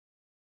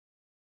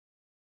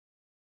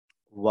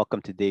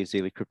Welcome to Dave's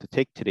Daily Crypto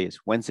Take. Today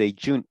is Wednesday,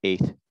 June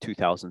 8th,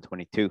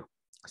 2022.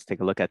 Let's take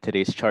a look at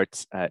today's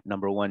charts. At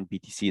number one,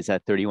 BTC is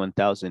at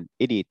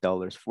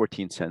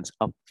 $31,088.14,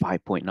 up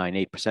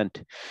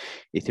 5.98%.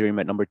 Ethereum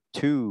at number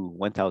two,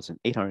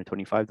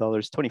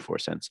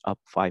 $1,825.24, up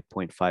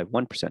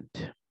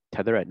 5.51%.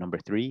 Tether at number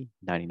three,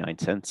 99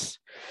 cents.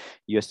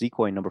 USD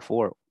coin number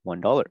four,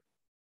 $1.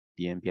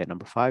 BNB at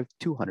number five,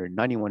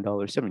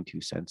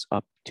 $291.72,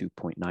 up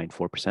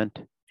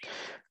 2.94%.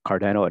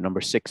 Cardano at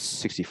number six,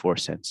 64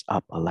 cents,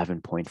 up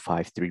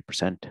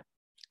 11.53%.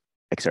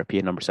 XRP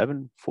at number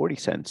seven, 40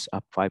 cents,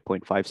 up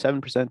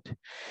 5.57%.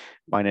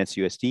 Binance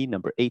USD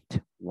number eight,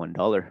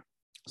 $1.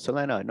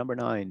 Solana at number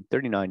nine,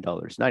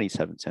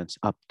 $39.97,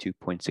 up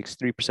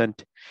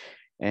 2.63%.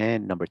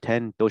 And number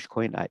 10,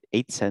 Dogecoin at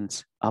 8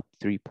 cents, up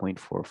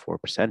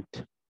 3.44%.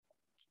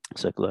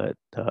 Let's look at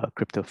the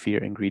Crypto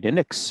Fear and Greed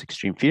Index.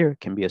 Extreme fear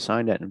can be a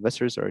sign that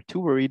investors are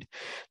too worried.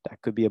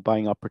 That could be a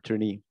buying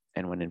opportunity.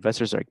 And when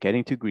investors are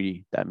getting too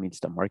greedy, that means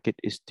the market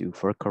is due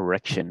for a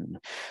correction.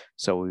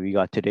 So what we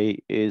got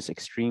today is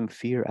extreme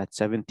fear at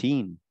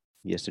 17.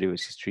 Yesterday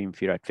was extreme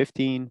fear at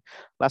 15.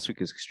 Last week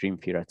was extreme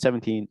fear at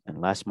 17. And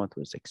last month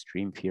was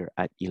extreme fear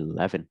at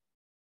 11.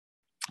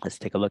 Let's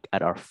take a look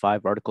at our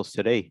 5 articles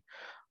today.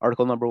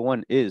 Article number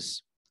 1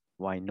 is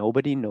why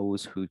nobody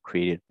knows who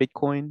created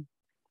Bitcoin.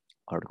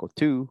 Article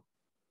 2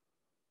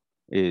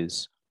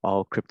 is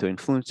all crypto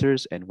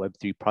influencers and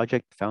Web3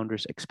 project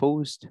founders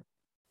exposed.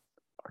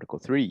 Article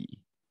 3,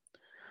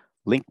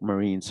 Link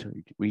Marines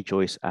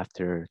rejoice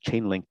after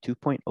Chainlink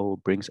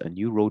 2.0 brings a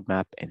new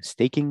roadmap and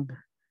staking.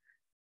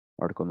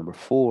 Article number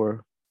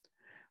 4,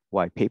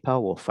 why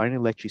PayPal will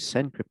finally let you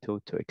send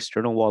crypto to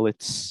external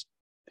wallets.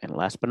 And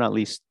last but not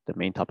least, the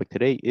main topic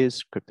today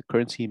is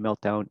cryptocurrency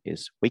meltdown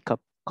is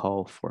wake-up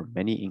call for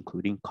many,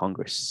 including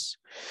Congress.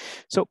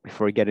 So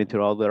before we get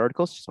into all the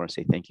articles, just want to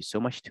say thank you so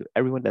much to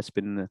everyone that's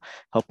been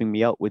helping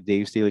me out with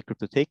Dave's Daily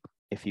Crypto Take.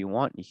 If you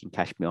want, you can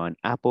catch me on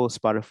Apple,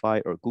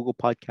 Spotify, or Google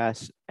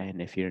Podcasts.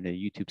 And if you're in the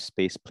YouTube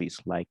space, please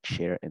like,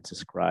 share, and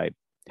subscribe.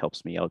 It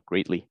helps me out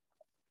greatly.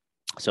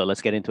 So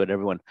let's get into it,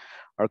 everyone.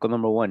 Article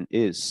number 1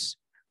 is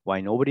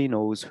why nobody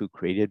knows who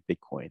created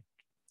Bitcoin.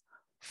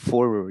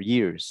 For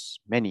years,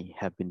 many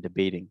have been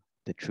debating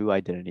the true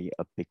identity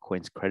of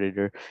Bitcoin's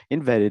creditor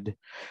invented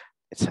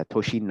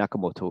Satoshi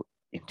Nakamoto.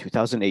 In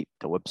 2008,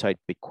 the website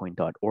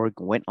bitcoin.org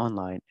went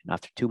online, and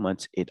after 2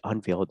 months, it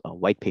unveiled a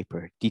white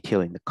paper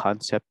detailing the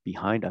concept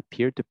behind a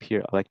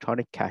peer-to-peer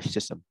electronic cash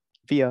system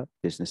via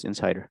Business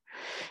Insider.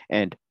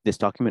 And this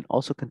document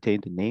also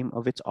contained the name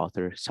of its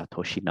author,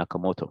 Satoshi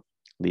Nakamoto,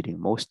 leading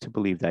most to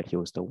believe that he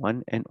was the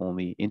one and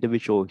only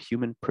individual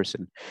human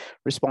person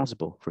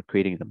responsible for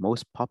creating the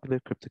most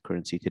popular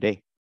cryptocurrency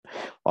today.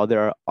 While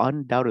there are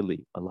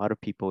undoubtedly a lot of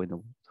people in the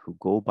world who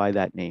go by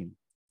that name,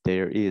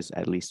 there is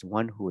at least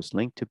one who is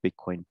linked to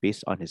Bitcoin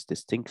based on his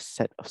distinct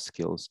set of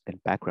skills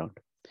and background.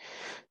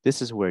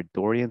 This is where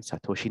Dorian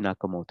Satoshi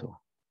Nakamoto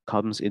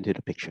comes into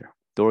the picture.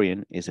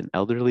 Dorian is an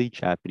elderly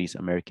Japanese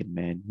American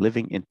man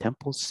living in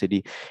Temple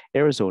City,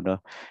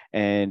 Arizona,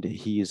 and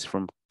he is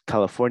from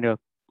California.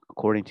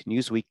 According to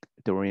Newsweek,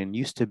 Dorian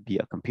used to be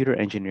a computer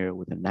engineer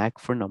with a knack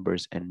for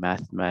numbers and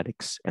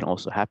mathematics, and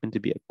also happened to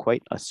be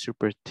quite a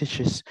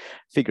superstitious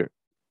figure,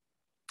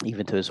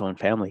 even to his own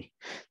family.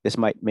 This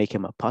might make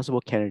him a possible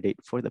candidate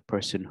for the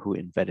person who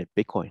invented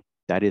Bitcoin.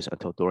 That is,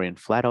 until Dorian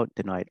flat out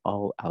denied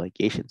all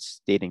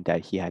allegations, stating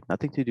that he had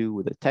nothing to do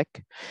with the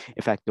tech.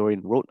 In fact,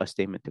 Dorian wrote a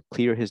statement to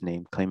clear his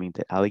name, claiming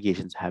that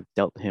allegations have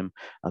dealt him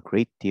a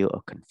great deal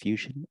of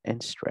confusion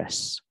and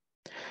stress.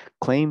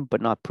 Claimed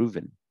but not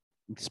proven.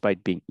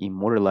 Despite being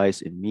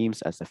immortalized in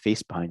memes as the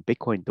face behind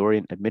Bitcoin,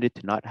 Dorian admitted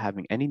to not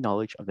having any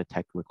knowledge of the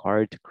tech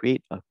required to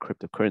create a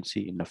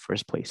cryptocurrency in the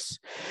first place.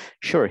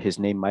 Sure, his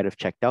name might have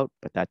checked out,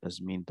 but that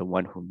doesn't mean the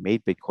one who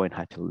made Bitcoin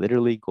had to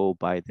literally go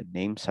by the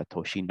name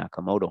Satoshi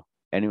Nakamoto.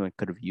 Anyone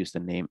could have used the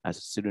name as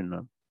a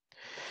pseudonym.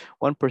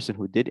 One person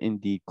who did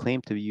indeed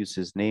claim to use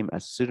his name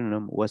as a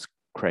pseudonym was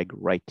Craig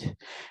Wright,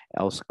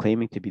 also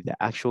claiming to be the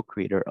actual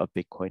creator of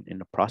Bitcoin in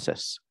the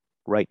process.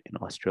 Wright, an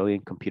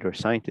Australian computer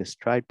scientist,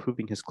 tried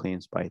proving his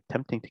claims by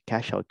attempting to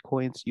cash out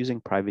coins using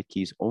private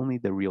keys only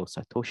the real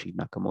Satoshi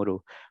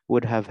Nakamoto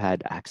would have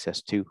had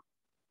access to.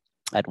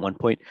 At one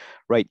point,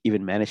 Wright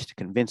even managed to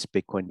convince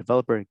Bitcoin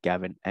developer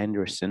Gavin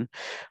Anderson,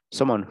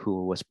 someone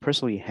who was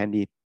personally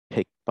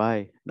handpicked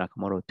by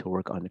Nakamoto to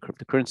work on the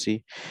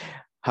cryptocurrency.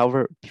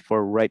 However,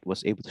 before Wright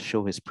was able to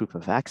show his proof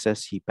of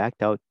access, he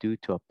backed out due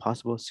to a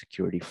possible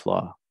security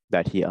flaw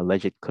that he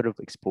alleged could have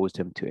exposed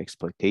him to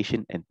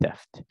exploitation and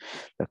theft.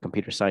 The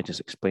computer scientist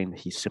explained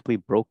that he simply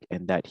broke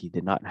and that he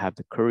did not have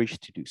the courage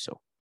to do so.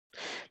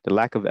 The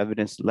lack of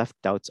evidence left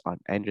doubts on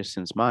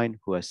Anderson's mind,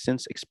 who has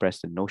since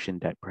expressed the notion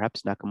that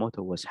perhaps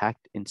Nakamoto was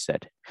hacked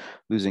instead,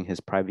 losing his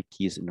private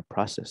keys in the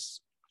process.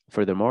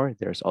 Furthermore,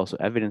 there is also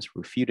evidence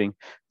refuting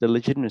the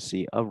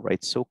legitimacy of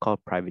Wright's so-called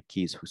private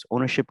keys, whose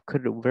ownership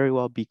could very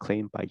well be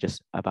claimed by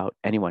just about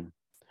anyone.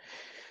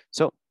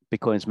 So,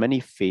 Bitcoin's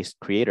many-faced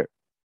creator.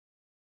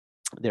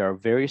 There are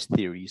various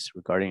theories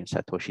regarding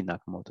Satoshi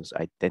Nakamoto's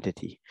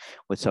identity,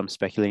 with some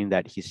speculating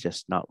that he's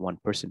just not one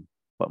person,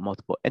 but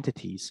multiple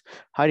entities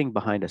hiding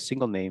behind a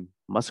single name.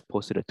 Musk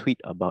posted a tweet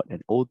about an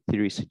old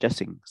theory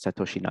suggesting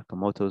Satoshi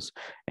Nakamoto's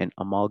an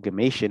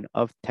amalgamation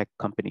of tech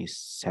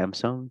companies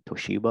Samsung,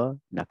 Toshiba,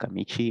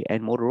 Nakamichi,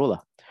 and Motorola.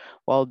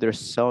 While there's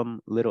some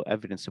little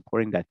evidence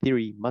supporting that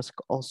theory, Musk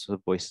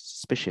also voiced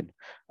suspicion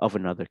of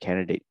another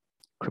candidate.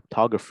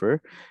 Cryptographer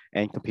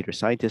and computer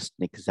scientist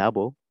Nick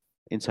Szabo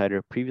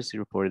Insider previously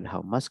reported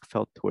how Musk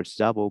felt towards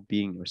Szabo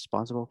being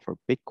responsible for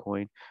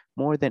Bitcoin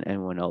more than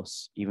anyone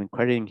else, even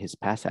crediting his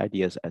past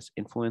ideas as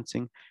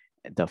influencing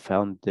the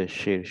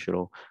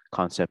foundational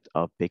concept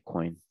of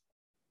Bitcoin.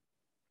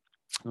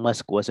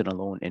 Musk wasn't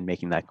alone in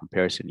making that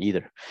comparison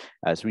either,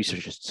 as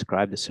researchers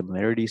described the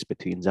similarities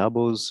between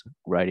Szabo's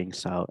writing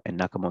style and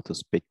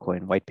Nakamoto's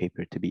Bitcoin white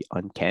paper to be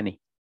uncanny.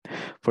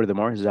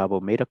 Furthermore,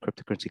 Szabo made a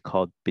cryptocurrency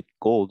called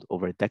BitGold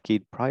over a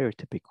decade prior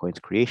to Bitcoin's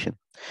creation.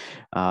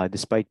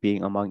 Despite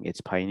being among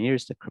its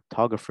pioneers, the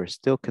cryptographer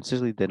still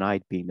consistently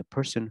denied being the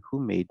person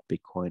who made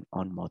Bitcoin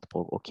on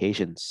multiple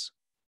occasions.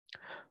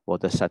 Well,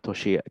 does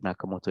Satoshi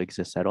Nakamoto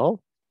exist at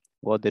all?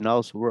 Well,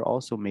 denials were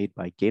also made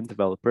by game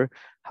developer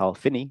Hal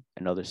Finney,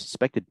 another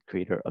suspected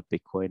creator of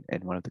Bitcoin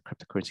and one of the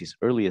cryptocurrency's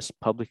earliest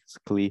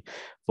publicly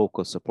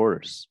vocal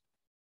supporters.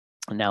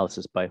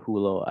 Analysis by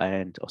Hulo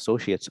and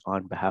Associates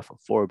on behalf of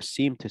Forbes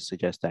seemed to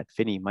suggest that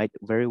Finney might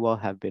very well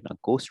have been a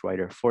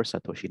ghostwriter for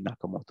Satoshi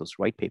Nakamoto's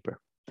white paper.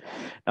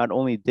 Not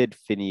only did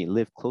Finney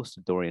live close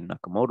to Dorian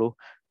Nakamoto,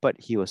 but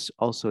he was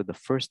also the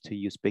first to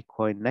use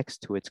Bitcoin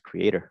next to its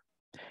creator.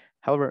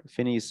 However,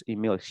 Finney's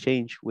email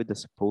exchange with the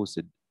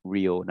supposed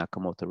Ryo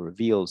Nakamoto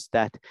reveals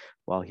that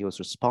while he was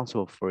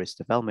responsible for its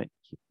development,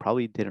 he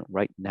probably didn't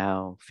write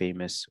now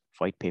famous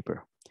white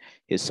paper.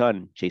 His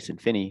son, Jason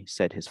Finney,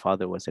 said his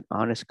father was an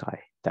honest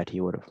guy, that he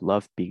would have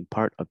loved being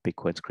part of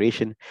Bitcoin's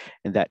creation,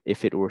 and that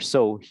if it were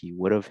so, he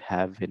would have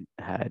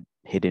had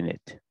hidden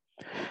it.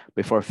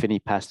 Before Finney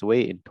passed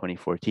away in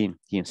 2014,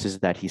 he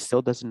insisted that he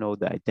still doesn't know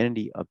the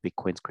identity of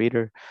Bitcoin's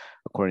creator,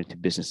 according to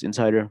Business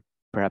Insider.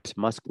 Perhaps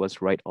Musk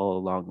was right all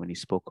along when he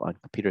spoke on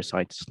computer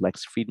scientist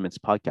Lex Friedman's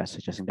podcast,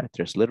 suggesting that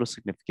there's little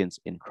significance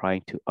in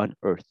trying to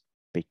unearth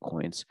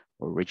Bitcoin's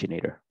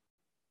originator.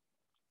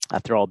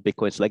 After all,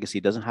 Bitcoin's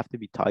legacy doesn't have to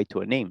be tied to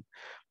a name,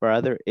 but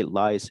rather it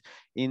lies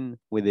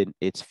within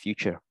its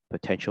future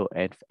potential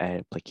and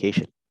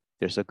application.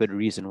 There's a good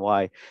reason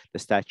why the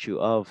statue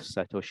of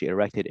Satoshi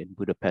erected in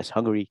Budapest,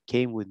 Hungary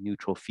came with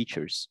neutral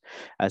features,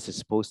 as it's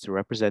supposed to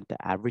represent the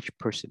average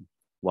person.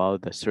 While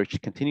the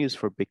search continues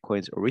for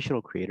Bitcoin's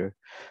original creator,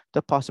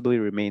 the possibility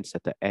remains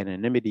that the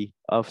anonymity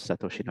of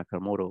Satoshi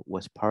Nakamoto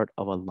was part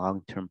of a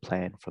long-term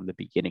plan from the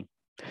beginning,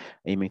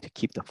 aiming to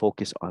keep the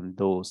focus on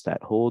those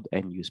that hold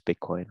and use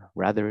Bitcoin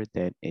rather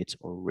than its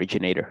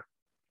originator.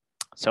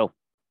 So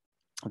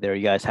there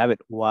you guys have it.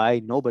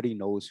 Why nobody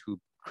knows who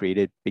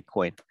created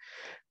Bitcoin.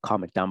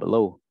 Comment down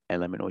below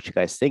and let me know what you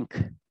guys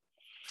think.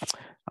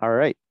 All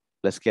right,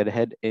 let's get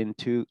ahead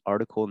into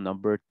article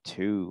number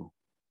 2.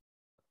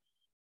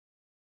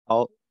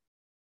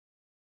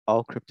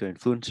 All crypto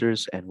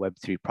influencers and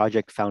Web3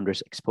 project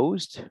founders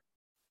exposed.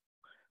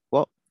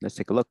 Well, let's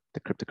take a look.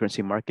 The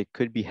cryptocurrency market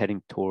could be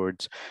heading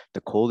towards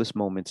the coldest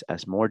moments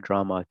as more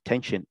drama,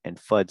 tension, and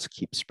FUDs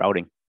keep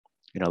sprouting.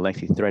 In a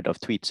lengthy thread of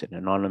tweets, an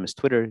anonymous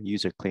Twitter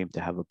user claimed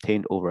to have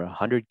obtained over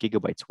 100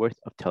 gigabytes worth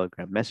of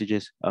Telegram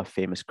messages of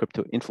famous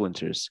crypto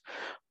influencers,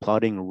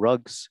 plotting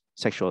rugs,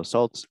 sexual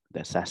assaults,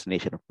 the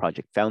assassination of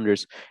project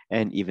founders,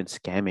 and even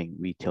scamming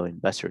retail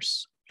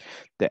investors.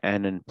 The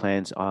Anon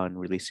plans on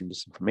releasing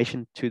this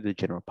information to the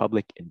general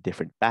public in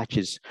different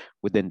batches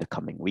within the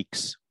coming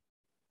weeks.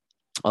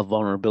 A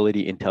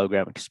vulnerability in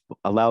Telegram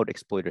allowed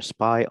exploiters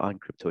spy on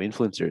crypto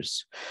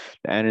influencers.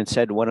 The Anon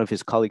said one of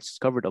his colleagues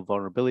discovered a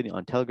vulnerability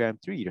on Telegram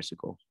 3 years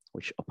ago,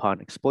 which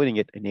upon exploiting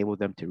it enabled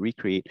them to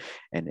recreate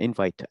an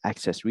invite to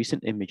access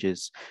recent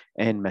images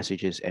and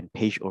messages and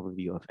page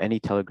overview of any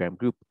Telegram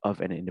group of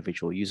an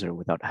individual user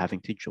without having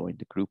to join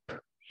the group.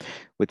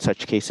 With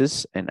such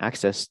cases and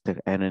access, the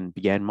Anon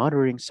began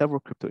monitoring several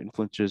crypto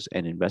influencers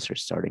and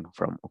investors starting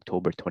from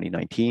October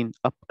 2019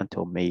 up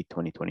until May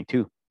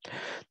 2022.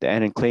 The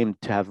Anon claimed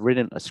to have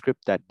written a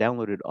script that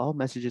downloaded all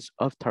messages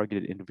of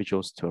targeted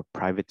individuals to a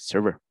private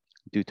server.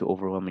 Due to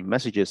overwhelming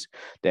messages,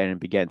 the Anon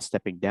began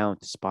stepping down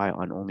to spy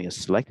on only a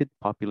selected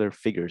popular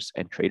figures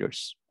and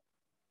traders.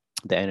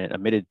 The Anon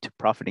admitted to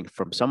profiting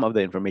from some of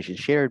the information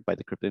shared by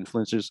the crypto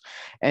influencers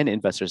and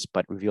investors,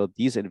 but revealed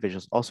these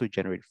individuals also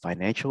generated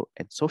financial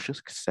and social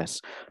success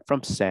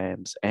from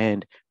scams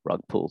and rug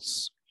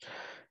pulls.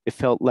 It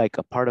felt like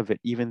a part of it,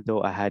 even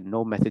though I had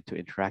no method to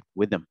interact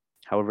with them.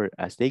 However,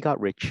 as they got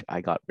rich,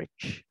 I got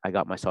rich. I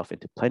got myself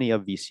into plenty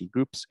of VC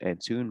groups,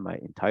 and soon my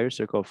entire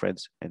circle of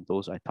friends and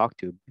those I talked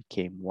to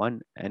became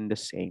one and the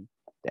same,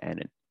 the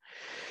Anon.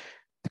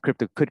 The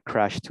crypto could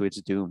crash to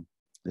its doom.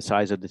 The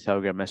size of the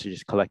Telegram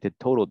messages collected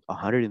totaled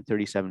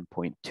 137.21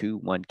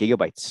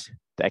 gigabytes.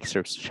 The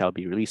excerpts shall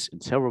be released in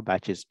several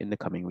batches in the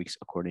coming weeks,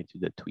 according to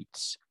the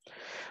tweets.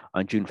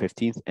 On June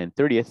 15th and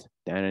 30th,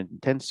 Dana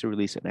intends to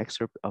release an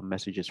excerpt of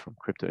messages from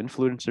crypto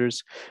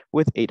influencers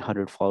with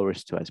 800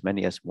 followers to as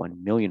many as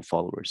 1 million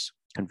followers,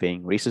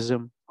 conveying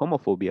racism,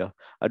 homophobia,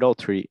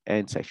 adultery,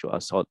 and sexual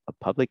assault of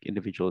public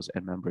individuals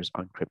and members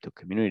on crypto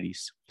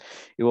communities.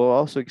 It will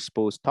also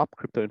expose top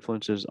crypto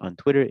influencers on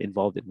Twitter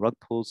involved in rug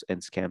pulls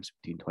and scams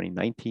between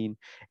 2019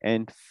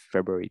 and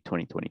February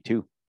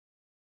 2022,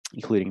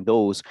 including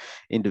those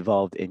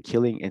involved in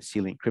killing and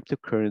stealing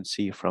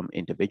cryptocurrency from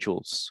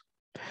individuals.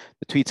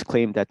 The tweets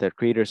claim that the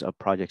creators of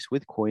projects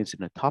with coins in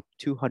the top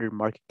 200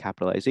 market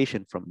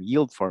capitalization, from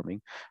yield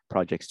farming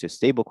projects to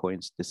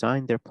stablecoins,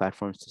 designed their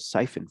platforms to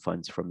siphon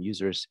funds from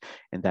users,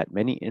 and that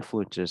many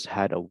influencers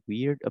had a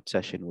weird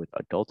obsession with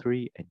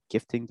adultery and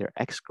gifting their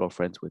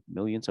ex-girlfriends with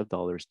millions of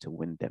dollars to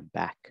win them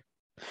back.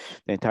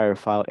 The entire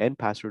file and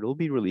password will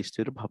be released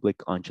to the public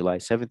on July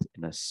 7th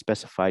in a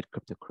specified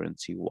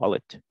cryptocurrency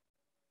wallet.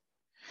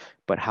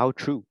 But how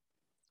true?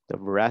 The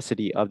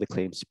veracity of the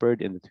claims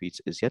spurred in the tweets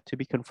is yet to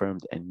be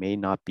confirmed and may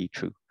not be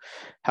true.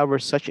 However,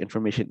 such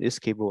information is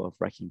capable of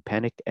wreaking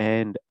panic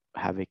and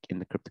havoc in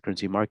the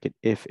cryptocurrency market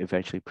if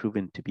eventually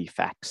proven to be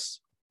facts.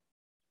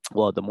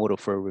 While the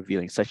motive for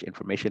revealing such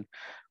information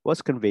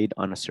was conveyed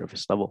on a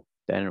surface level,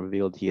 Dan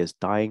revealed he is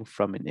dying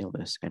from an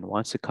illness and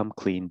wants to come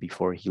clean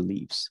before he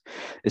leaves.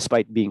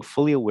 Despite being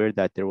fully aware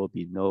that there will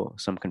be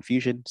some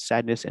confusion,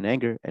 sadness, and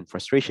anger and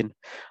frustration,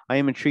 I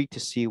am intrigued to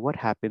see what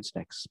happens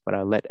next, but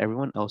I'll let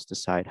everyone else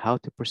decide how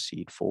to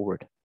proceed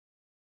forward.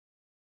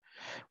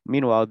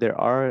 Meanwhile, there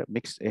are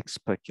mixed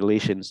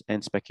speculations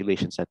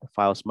that the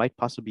files might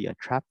possibly be a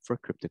trap for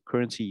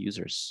cryptocurrency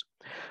users.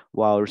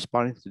 While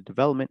responding to the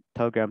development,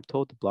 Telegram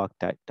told the blog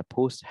that the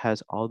post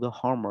has all the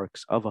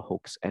hallmarks of a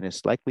hoax and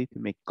is likely to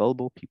make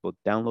gullible people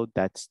download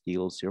that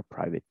steals your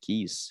private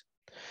keys.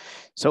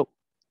 So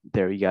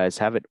there you guys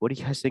have it. What do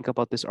you guys think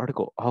about this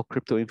article? All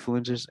crypto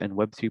influencers and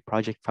Web3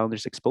 project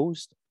founders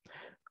exposed?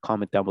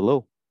 Comment down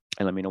below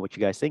and let me know what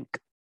you guys think.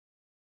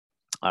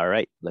 All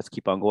right, let's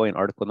keep on going.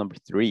 Article number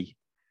 3.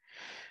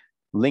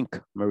 Link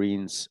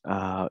Marines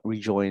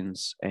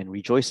rejoins and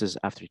rejoices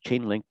after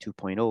Chainlink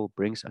 2.0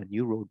 brings a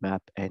new roadmap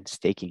and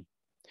staking.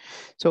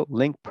 So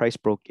Link price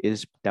broke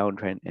is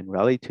downtrend and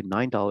rallied to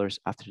 $9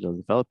 after the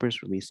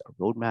developers released a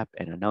roadmap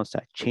and announced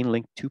that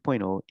Chainlink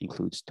 2.0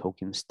 includes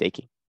token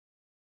staking.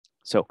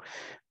 So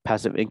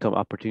passive income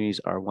opportunities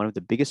are one of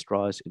the biggest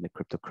draws in the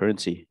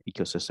cryptocurrency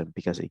ecosystem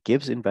because it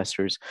gives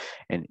investors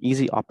an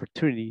easy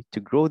opportunity to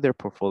grow their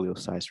portfolio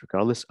size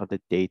regardless of the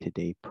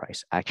day-to-day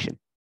price action.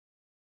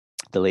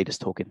 The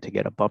latest token to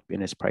get a bump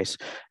in its price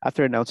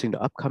after announcing the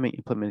upcoming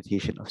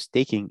implementation of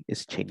staking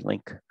is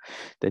Chainlink,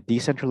 the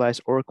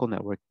decentralized Oracle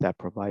network that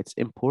provides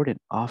important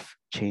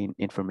off-chain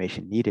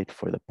information needed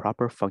for the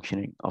proper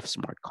functioning of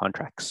smart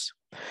contracts.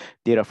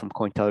 Data from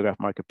Cointelegraph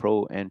Market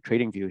Pro and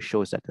TradingView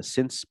shows that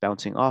since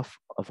bouncing off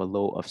of a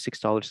low of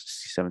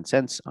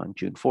 $6.67 on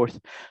June 4th,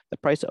 the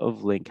price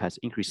of Link has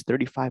increased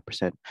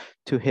 35%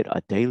 to hit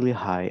a daily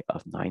high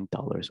of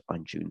 $9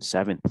 on June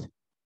 7th.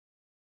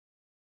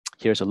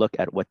 Here's a look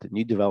at what the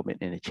new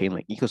development in the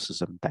Chainlink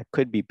ecosystem that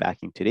could be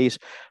backing today's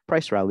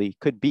price rally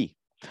could be.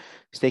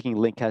 Staking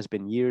Link has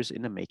been years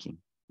in the making.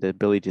 The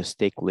ability to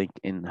stake Link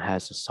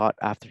has a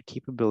sought-after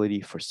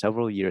capability for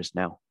several years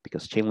now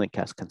because Chainlink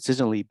has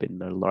consistently been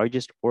the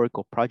largest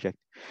Oracle project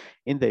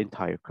in the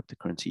entire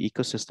cryptocurrency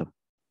ecosystem.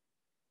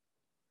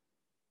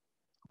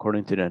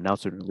 According to the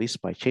announcement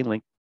released by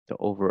Chainlink, the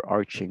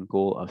overarching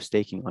goal of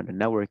staking on the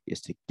network is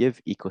to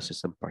give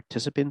ecosystem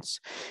participants,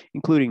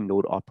 including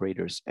node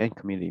operators and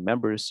community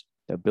members,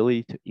 the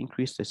ability to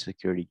increase the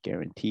security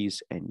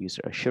guarantees and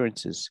user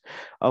assurances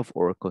of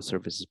Oracle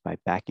services by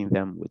backing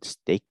them with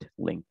staked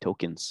Link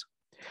tokens.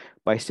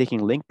 By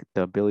staking Link,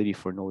 the ability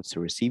for nodes to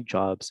receive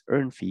jobs,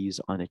 earn fees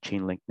on the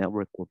Chainlink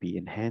network will be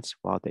enhanced,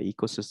 while the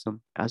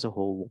ecosystem as a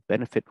whole will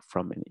benefit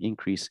from an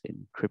increase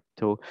in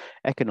crypto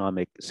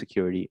economic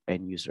security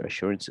and user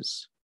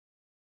assurances.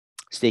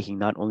 Staking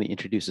not only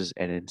introduces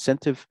an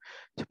incentive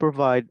to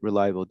provide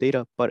reliable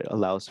data, but it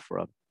allows for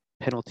a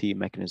penalty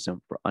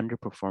mechanism for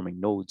underperforming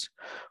nodes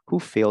who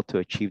fail to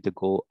achieve the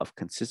goal of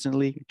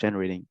consistently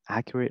generating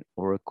accurate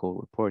Oracle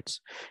reports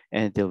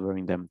and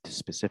delivering them to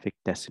specific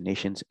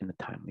destinations in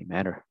a timely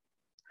manner.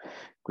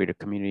 Greater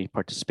community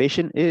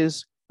participation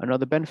is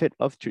another benefit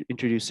of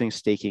introducing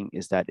staking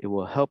is that it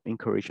will help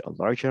encourage a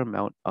larger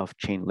amount of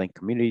Chainlink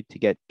community to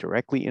get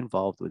directly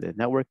involved with the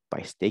network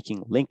by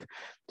staking Link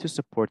to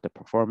support the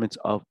performance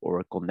of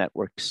Oracle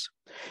networks.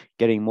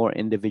 Getting more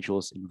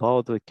individuals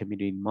involved with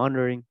community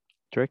monitoring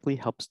directly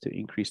helps to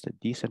increase the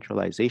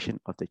decentralization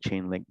of the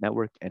Chainlink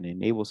network and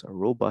enables a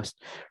robust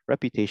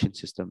reputation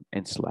system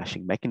and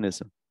slashing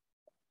mechanism.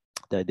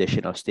 The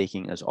addition of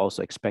staking is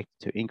also expected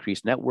to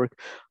increase network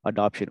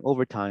adoption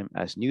over time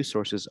as new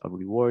sources of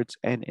rewards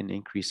and an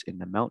increase in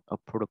the amount of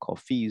protocol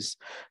fees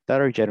that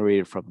are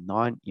generated from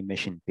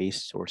non-emission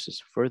based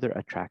sources further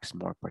attracts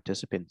more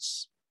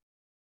participants.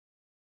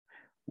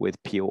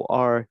 With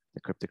POR,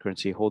 the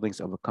cryptocurrency holdings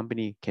of a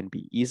company can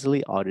be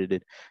easily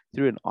audited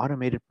through an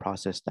automated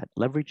process that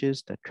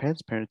leverages the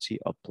transparency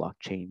of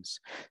blockchains,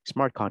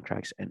 smart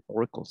contracts, and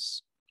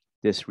oracles.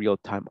 This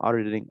real-time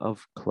auditing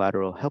of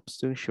collateral helps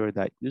to ensure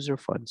that user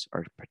funds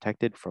are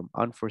protected from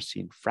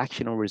unforeseen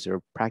fractional reserve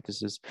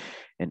practices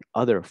and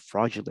other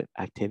fraudulent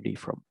activity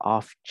from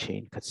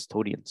off-chain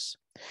custodians.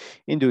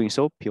 In doing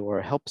so,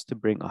 POR helps to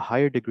bring a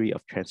higher degree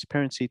of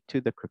transparency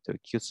to the crypto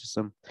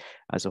ecosystem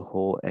as a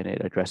whole, and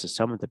it addresses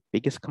some of the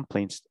biggest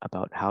complaints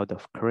about how the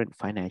current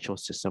financial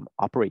system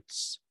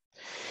operates.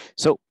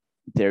 So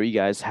there you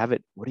guys have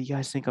it. What do you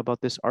guys think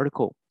about this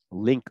article?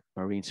 Link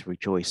Marines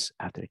rejoice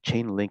after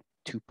Chainlink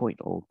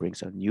 2.0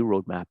 brings a new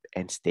roadmap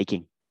and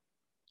staking.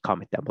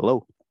 Comment down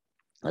below.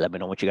 Let me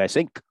know what you guys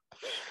think.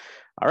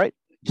 All right.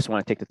 Just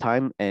want to take the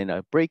time and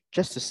a break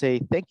just to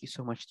say thank you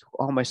so much to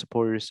all my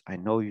supporters. I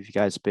know you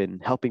guys been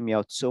helping me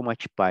out so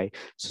much by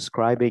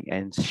subscribing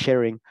and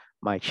sharing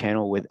my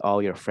channel with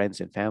all your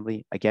friends and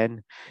family.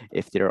 Again,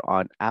 if they're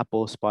on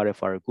Apple,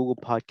 Spotify, or Google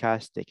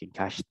Podcasts, they can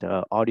catch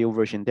the audio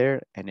version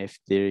there. And if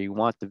they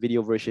want the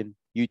video version,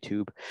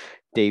 YouTube,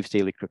 Dave's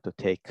Daily Crypto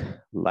Take,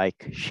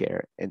 like,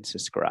 share, and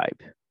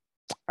subscribe.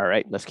 All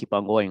right, let's keep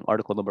on going.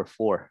 Article number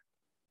 4.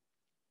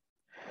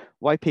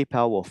 Why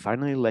PayPal will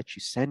finally let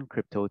you send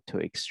crypto to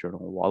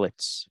external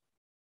wallets.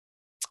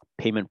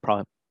 Payment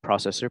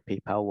processor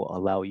PayPal will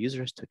allow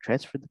users to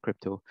transfer the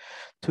crypto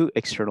to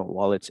external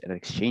wallets and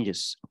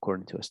exchanges,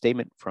 according to a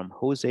statement from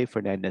Jose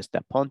Fernandez da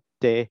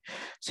Ponte,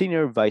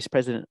 Senior Vice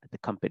President at the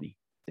company.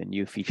 The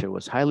new feature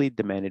was highly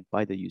demanded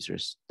by the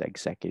users, the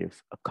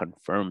executive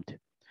confirmed.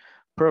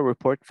 Per a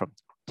report from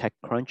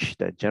TechCrunch,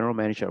 the general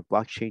manager of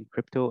blockchain,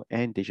 crypto,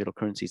 and digital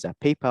currencies at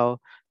PayPal,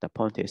 da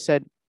Ponte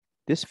said,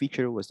 this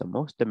feature was the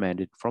most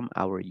demanded from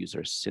our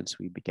users since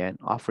we began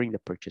offering the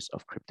purchase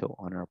of crypto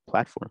on our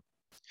platform.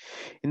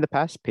 In the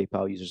past,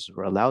 PayPal users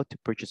were allowed to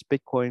purchase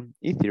Bitcoin,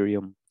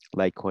 Ethereum,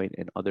 Litecoin,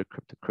 and other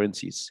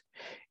cryptocurrencies.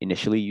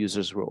 Initially,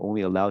 users were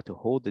only allowed to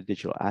hold the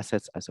digital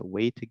assets as a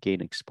way to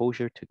gain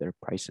exposure to their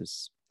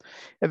prices.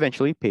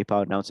 Eventually,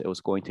 PayPal announced it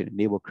was going to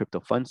enable crypto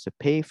funds to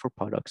pay for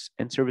products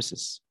and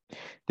services.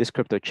 This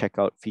crypto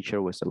checkout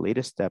feature was the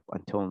latest step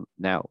until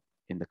now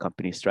in the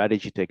company's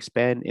strategy to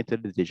expand into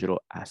the digital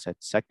asset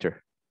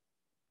sector.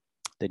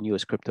 The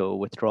newest crypto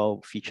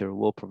withdrawal feature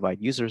will provide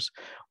users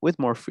with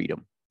more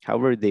freedom.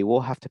 However, they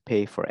will have to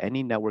pay for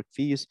any network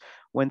fees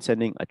when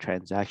sending a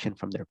transaction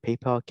from their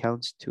PayPal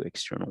accounts to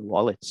external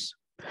wallets.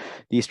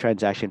 These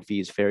transaction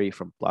fees vary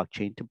from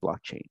blockchain to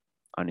blockchain.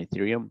 On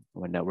Ethereum,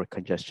 when network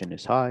congestion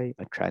is high,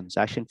 a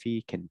transaction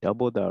fee can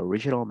double the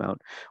original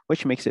amount,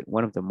 which makes it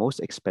one of the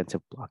most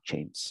expensive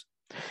blockchains.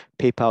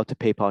 PayPal to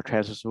PayPal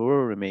transfers will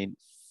remain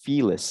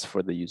feeless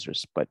for the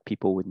users, but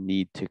people would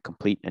need to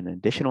complete an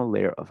additional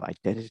layer of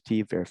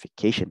identity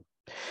verification.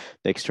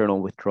 The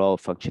external withdrawal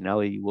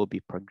functionality will be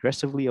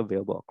progressively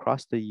available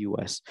across the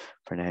US,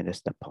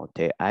 Fernandez da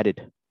Ponte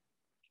added.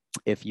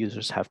 If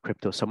users have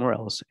crypto somewhere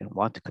else and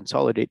want to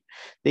consolidate,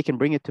 they can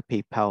bring it to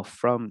PayPal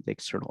from the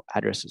external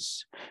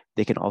addresses.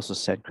 They can also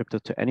send crypto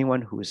to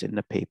anyone who is in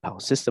the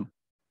PayPal system.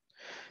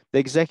 The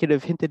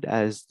executive hinted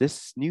as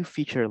this new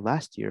feature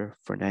last year,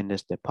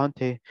 Fernandez da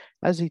Ponte,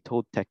 as he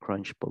told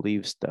TechCrunch,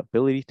 believes the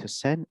ability to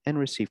send and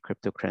receive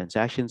crypto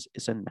transactions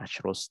is a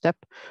natural step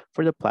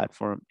for the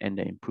platform and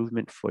an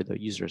improvement for the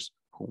users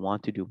who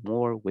want to do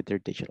more with their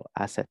digital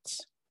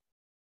assets.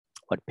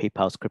 What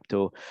PayPal's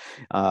crypto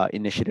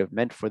initiative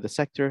meant for the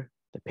sector,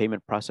 the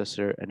payment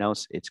processor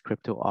announced its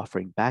crypto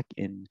offering back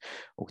in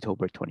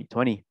October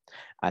 2020.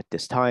 At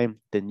this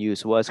time, the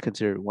news was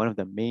considered one of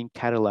the main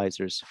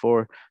catalyzers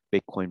for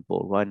Bitcoin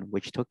bull run,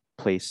 which took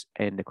place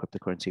in the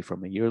cryptocurrency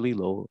from a yearly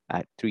low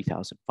at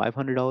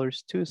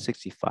 $3,500 to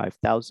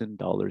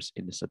 $65,000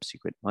 in the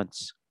subsequent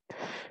months.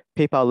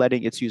 PayPal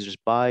letting its users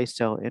buy,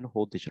 sell, and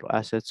hold digital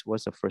assets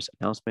was the first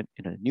announcement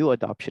in a new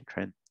adoption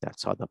trend that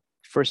saw the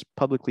first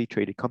publicly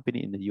traded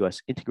company in the US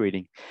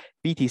integrating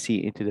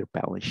BTC into their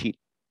balance sheet,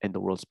 and the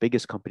world's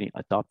biggest company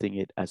adopting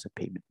it as a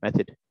payment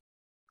method.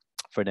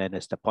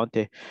 Fernandez da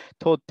Ponte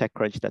told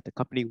TechCrunch that the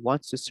company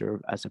wants to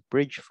serve as a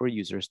bridge for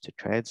users to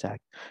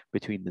transact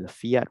between the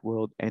fiat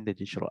world and the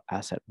digital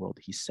asset world,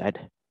 he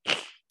said.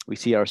 We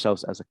see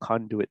ourselves as a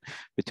conduit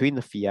between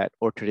the fiat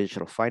or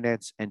traditional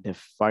finance and the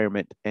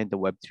environment and the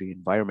Web3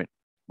 environment.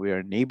 We are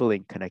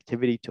enabling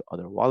connectivity to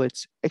other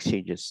wallets,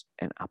 exchanges,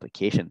 and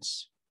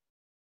applications.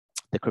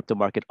 The crypto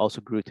market also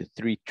grew to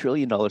 $3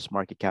 trillion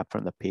market cap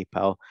from the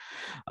PayPal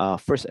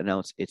first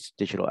announced its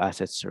digital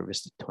assets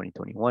service in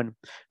 2021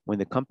 when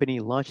the company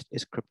launched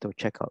its crypto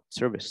checkout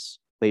service.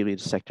 Lately,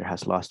 the sector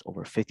has lost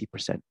over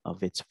 50%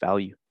 of its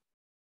value.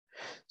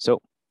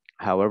 So,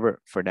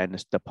 however,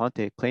 Fernandez da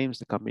Ponte claims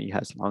the company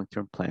has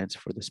long-term plans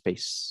for the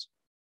space.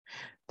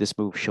 This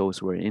move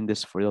shows we're in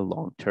this for the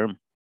long term.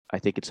 I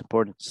think it's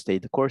important to stay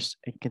the course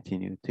and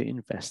continue to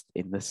invest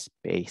in the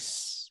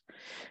space.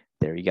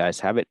 There you guys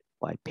have it.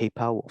 Why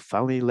PayPal will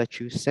finally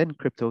let you send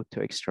crypto to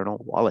external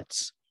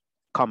wallets.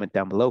 Comment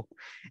down below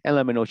and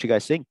let me know what you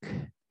guys think.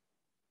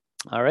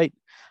 All right.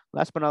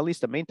 Last but not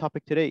least, the main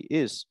topic today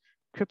is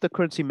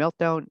Cryptocurrency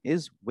meltdown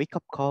is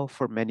wake-up call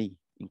for many,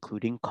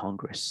 including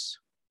Congress.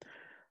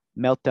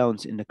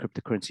 Meltdowns in the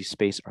cryptocurrency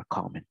space are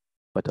common,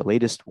 but the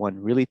latest one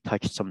really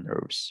touched some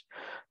nerves.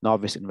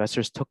 Novice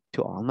investors took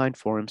to online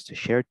forums to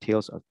share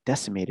tales of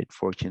decimated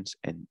fortunes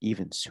and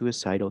even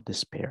suicidal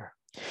despair.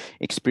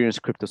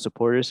 Experienced crypto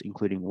supporters,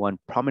 including one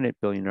prominent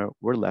billionaire,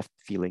 were left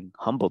feeling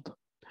humbled.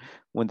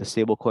 When the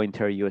stablecoin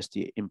Terra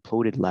USD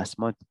imploded last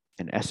month,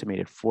 an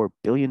estimated $4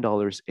 billion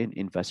in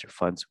investor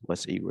funds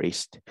was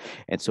erased,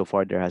 and so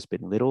far there has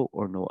been little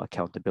or no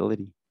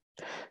accountability.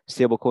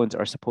 Stablecoins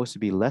are supposed to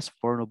be less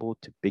vulnerable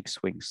to big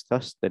swings,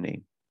 thus the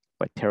name,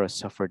 but Terra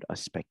suffered a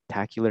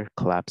spectacular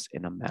collapse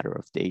in a matter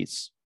of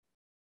days.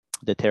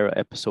 The Terra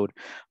episode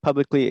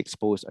publicly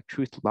exposed a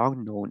truth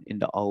long known in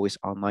the always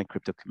online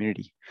crypto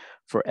community.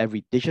 For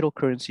every digital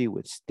currency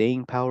with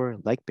staying power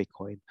like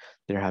Bitcoin,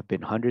 there have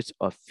been hundreds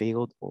of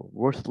failed or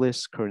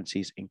worthless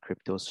currencies in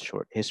crypto's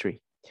short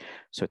history.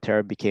 So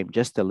Terra became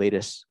just the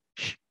latest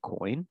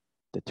coin,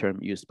 the term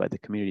used by the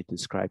community to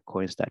describe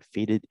coins that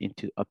faded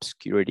into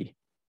obscurity.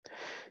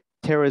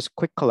 Terra's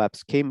quick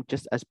collapse came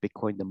just as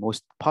Bitcoin, the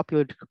most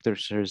popular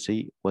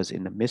cryptocurrency, was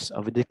in the midst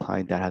of a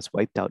decline that has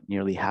wiped out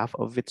nearly half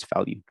of its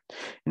value.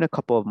 In a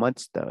couple of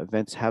months, the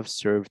events have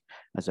served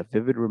as a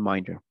vivid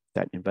reminder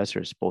that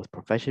investors, both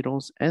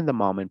professionals and the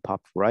mom and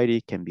pop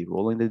variety, can be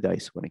rolling the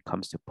dice when it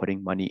comes to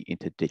putting money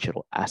into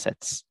digital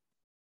assets.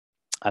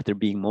 After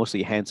being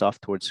mostly hands off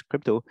towards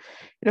crypto,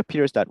 it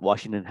appears that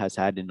Washington has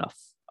had enough.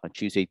 On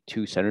Tuesday,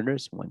 two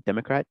senators, one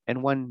Democrat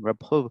and one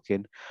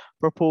Republican,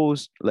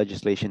 proposed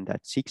legislation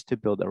that seeks to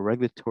build a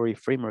regulatory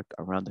framework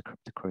around the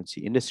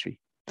cryptocurrency industry.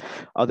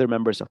 Other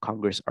members of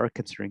Congress are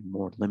considering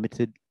more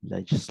limited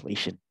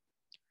legislation.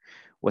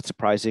 What's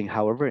surprising,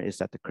 however, is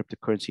that the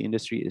cryptocurrency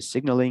industry is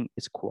signaling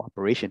its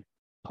cooperation.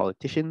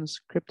 Politicians,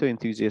 crypto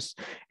enthusiasts,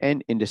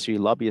 and industry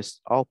lobbyists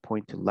all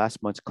point to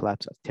last month's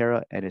collapse of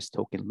Terra and its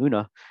token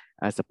Luna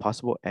as the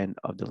possible end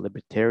of the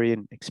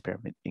libertarian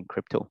experiment in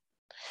crypto.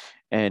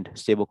 And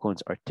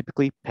stablecoins are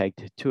typically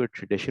pegged to a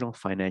traditional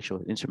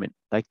financial instrument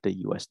like the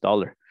US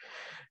dollar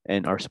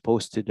and are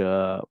supposed to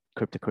the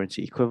cryptocurrency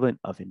equivalent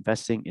of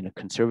investing in a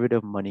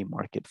conservative money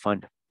market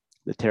fund.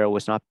 The Terra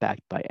was not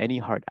backed by any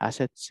hard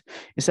assets.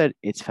 Instead,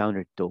 its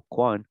founder, Do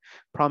Kwon,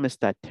 promised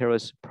that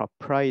Terra's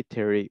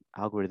proprietary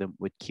algorithm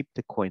would keep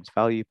the coin's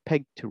value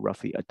pegged to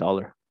roughly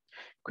 $1.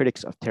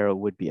 Critics of Terra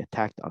would be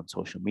attacked on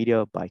social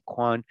media by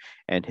Kwon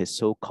and his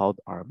so-called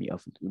army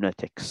of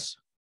lunatics.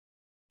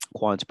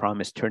 Kwon's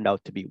promise turned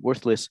out to be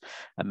worthless.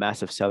 A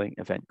massive selling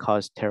event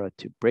caused Terra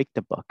to break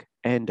the buck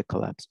and the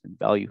collapse in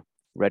value.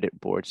 Reddit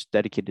boards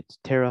dedicated to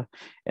Terra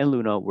and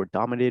Luna were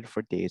dominated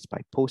for days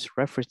by posts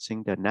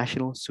referencing the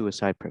National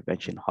Suicide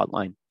Prevention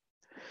Hotline.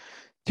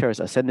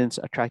 Terra's ascendance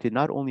attracted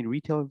not only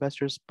retail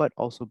investors, but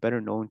also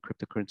better-known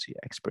cryptocurrency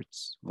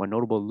experts. One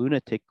notable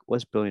lunatic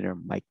was billionaire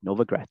Mike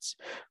Novogratz,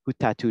 who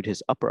tattooed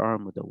his upper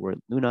arm with the word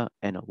Luna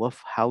and a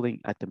wolf howling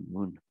at the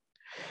moon.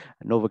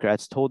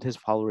 Novogratz told his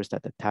followers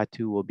that the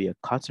tattoo will be a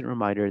constant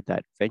reminder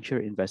that venture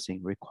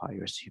investing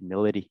requires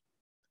humility.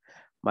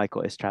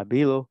 Michael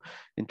Estrabilo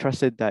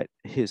entrusted that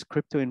his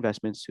crypto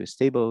investments to a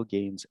stable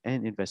gains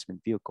and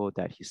investment vehicle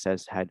that he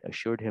says had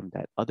assured him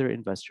that other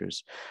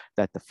investors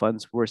that the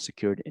funds were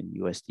secured in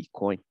USD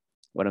coin,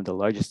 one of the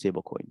largest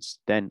stablecoins.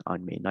 Then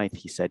on May 9th,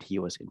 he said he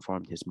was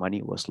informed his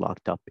money was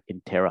locked up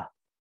in Terra.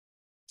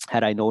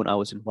 Had I known I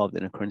was involved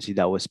in a currency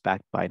that was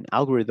backed by an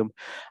algorithm,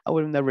 I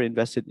would have never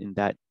invested in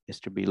that,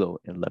 Estrabilo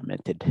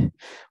lamented.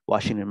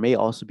 Washington may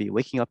also be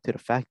waking up to the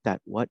fact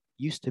that what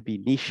used to be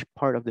niche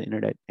part of the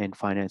internet and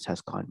finance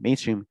has gone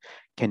mainstream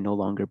can no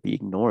longer be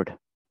ignored.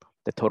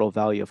 The total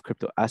value of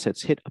crypto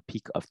assets hit a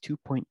peak of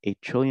 $2.8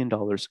 trillion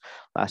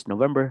last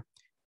November,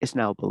 is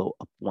now below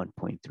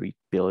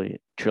 1.3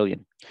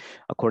 trillion.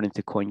 According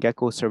to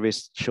CoinGecko,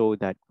 surveys show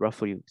that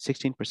roughly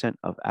 16%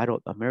 of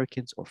adult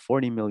Americans, or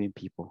 40 million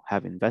people,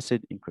 have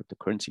invested in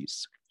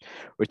cryptocurrencies.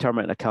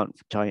 Retirement account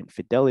giant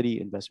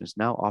Fidelity Investments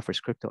now offers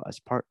crypto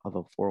as part of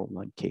a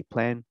 401k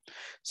plan.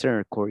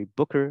 Senator Cory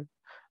Booker,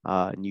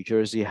 New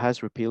Jersey,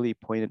 has repeatedly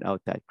pointed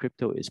out that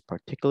crypto is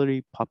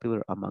particularly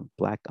popular among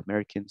Black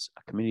Americans,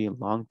 a community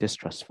long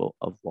distrustful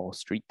of Wall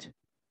Street.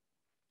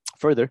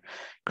 Further,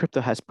 crypto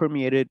has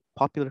permeated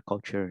popular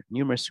culture.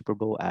 Numerous Super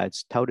Bowl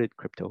ads touted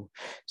crypto.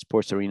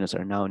 Sports arenas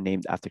are now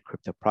named after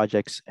crypto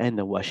projects, and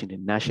the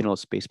Washington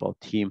Nationals baseball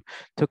team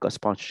took a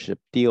sponsorship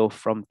deal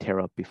from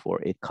Terra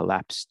before it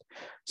collapsed.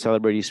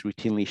 Celebrities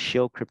routinely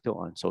shill crypto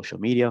on social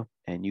media,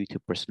 and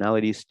YouTube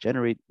personalities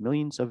generate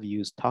millions of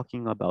views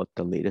talking about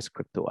the latest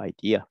crypto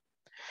idea.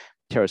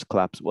 Terra's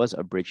collapse was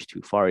a bridge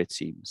too far, it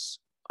seems.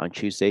 On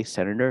Tuesday,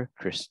 Senator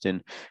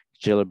Kirsten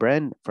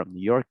Gillibrand from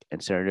New York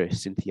and Senator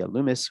Cynthia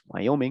Lummis,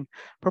 Wyoming,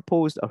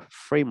 proposed a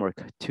framework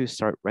to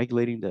start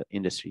regulating the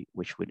industry,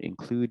 which would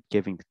include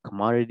giving the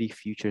Commodity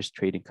Futures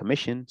Trading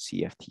Commission,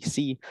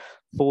 CFTC,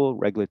 full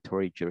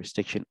regulatory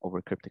jurisdiction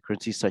over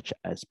cryptocurrencies such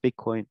as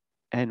Bitcoin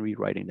and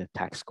rewriting the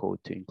tax code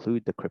to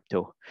include the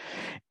crypto.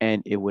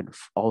 And it would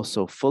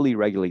also fully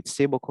regulate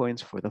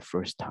stablecoins for the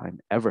first time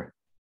ever.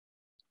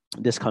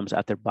 This comes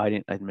after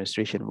Biden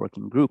administration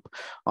working group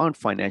on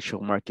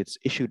financial markets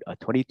issued a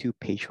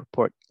 22-page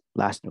report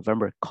last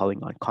November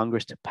calling on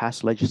Congress to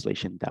pass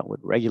legislation that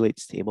would regulate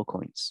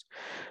stablecoins.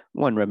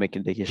 One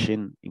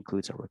recommendation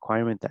includes a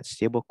requirement that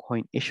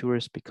stablecoin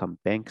issuers become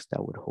banks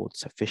that would hold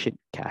sufficient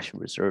cash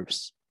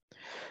reserves.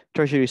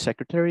 Treasury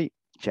Secretary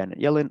Janet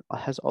Yellen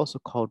has also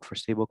called for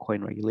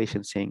stablecoin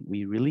regulation, saying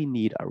we really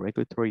need a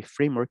regulatory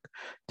framework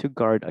to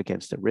guard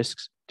against the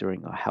risks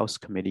during a House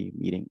committee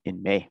meeting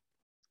in May.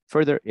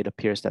 Further, it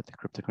appears that the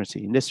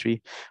cryptocurrency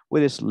industry,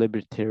 with its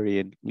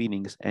libertarian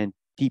leanings and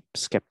deep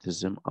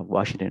skepticism of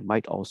Washington,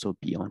 might also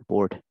be on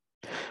board.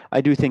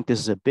 I do think this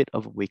is a bit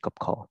of a wake-up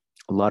call.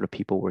 A lot of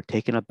people were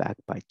taken aback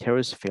by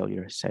Terra's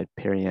failure, said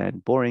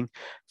Perianne Boring,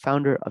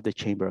 founder of the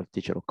Chamber of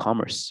Digital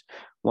Commerce,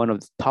 one of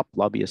the top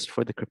lobbyists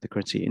for the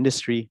cryptocurrency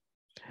industry.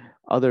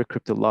 Other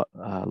crypto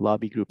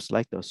lobby groups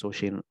like the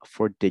Association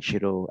for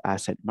Digital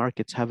Asset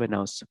Markets have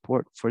announced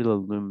support for the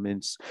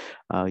Lumen's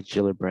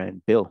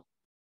Gillibrand bill.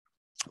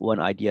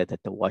 One idea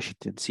that the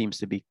Washington seems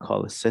to be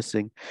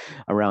coalescing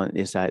around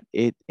is that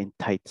it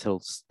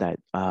entitles that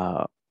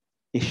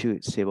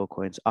issued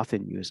stablecoins,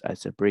 often used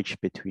as a bridge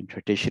between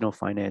traditional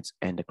finance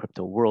and the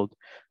crypto world,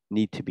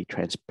 need to be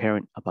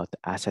transparent about the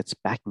assets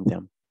backing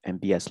them and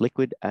be as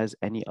liquid as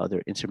any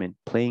other instrument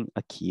playing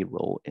a key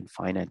role in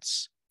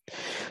finance.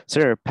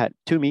 Senator Pat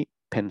Toomey,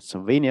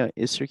 Pennsylvania,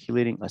 is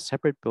circulating a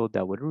separate bill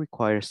that would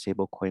require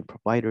stablecoin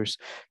providers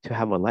to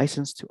have a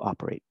license to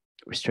operate,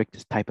 restrict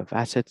the type of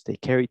assets they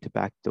carry to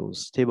back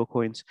those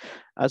stablecoins,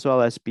 as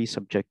well as be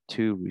subject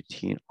to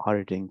routine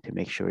auditing to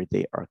make sure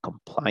they are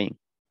complying.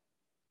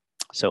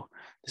 So,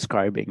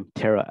 describing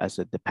Terra as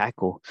a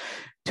debacle,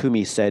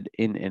 Toomey said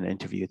in an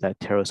interview that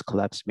Terra's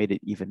collapse made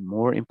it even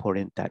more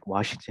important that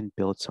Washington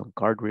build some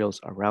guardrails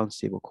around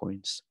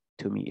stablecoins.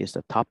 Toomey is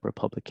the top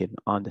Republican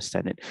on the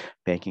Senate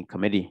Banking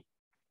Committee.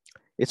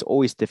 It's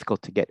always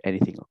difficult to get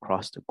anything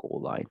across the goal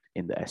line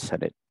in the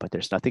Senate, but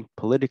there's nothing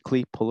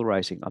politically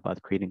polarizing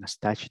about creating a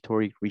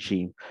statutory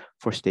regime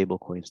for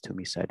stablecoins,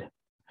 Toomey said.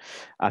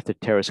 After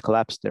Terra's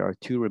collapse, there are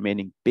two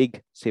remaining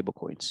big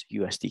stablecoins,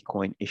 USD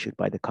Coin issued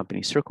by the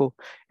company Circle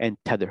and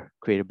Tether,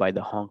 created by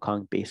the Hong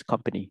Kong-based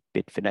company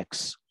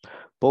Bitfinex.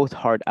 Both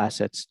hard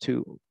assets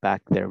to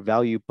back their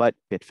value, but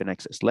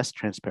Bitfinex is less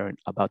transparent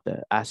about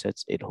the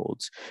assets it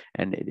holds,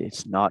 and it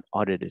is not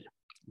audited.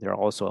 There are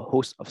also a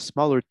host of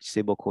smaller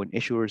stablecoin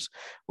issuers,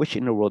 which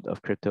in the world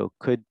of crypto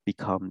could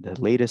become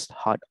the latest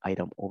hot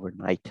item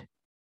overnight.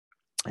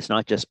 It's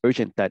not just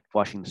urgent that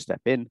Washington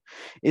step in,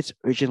 it's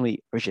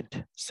urgently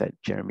urgent, said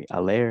Jeremy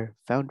Allaire,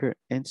 founder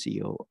and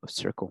CEO of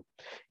Circle,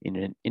 in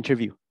an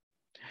interview.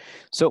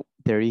 So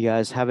there you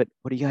guys have it.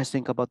 What do you guys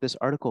think about this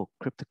article?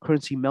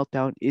 Cryptocurrency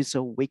meltdown is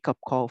a wake-up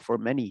call for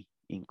many,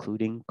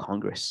 including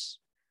Congress.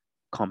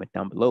 Comment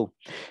down below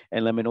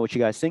and let me know what you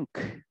guys think.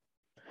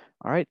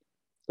 All right,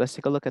 let's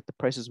take a look at the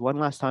prices one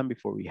last time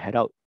before we head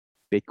out.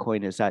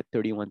 Bitcoin is at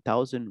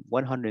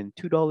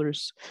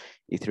 $31,102.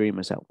 Ethereum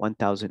is at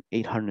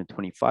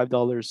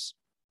 $1,825.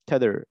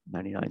 Tether,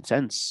 99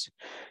 cents.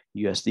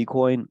 USD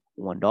coin,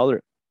 $1.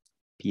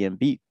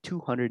 BNB,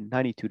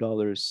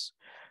 $292.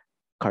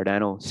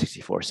 Cardano,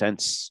 64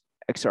 cents.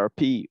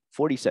 XRP,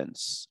 40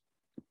 cents.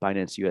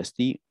 Binance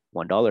USD,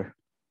 $1.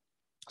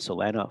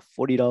 Solana,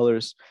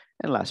 $40.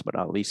 And last but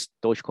not least,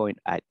 Dogecoin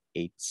at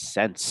 8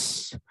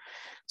 cents.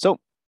 So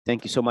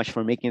thank you so much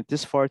for making it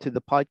this far to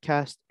the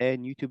podcast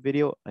and YouTube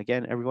video.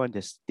 Again, everyone,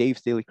 this is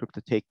Dave's Daily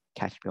Crypto Take.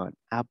 Catch me on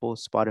Apple,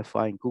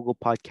 Spotify, and Google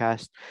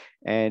Podcast.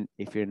 And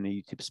if you're in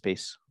the YouTube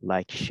space,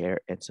 like, share,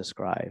 and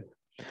subscribe.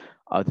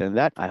 Other than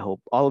that, I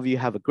hope all of you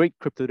have a great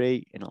crypto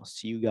day, and I'll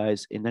see you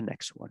guys in the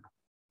next one.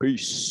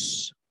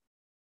 Peace.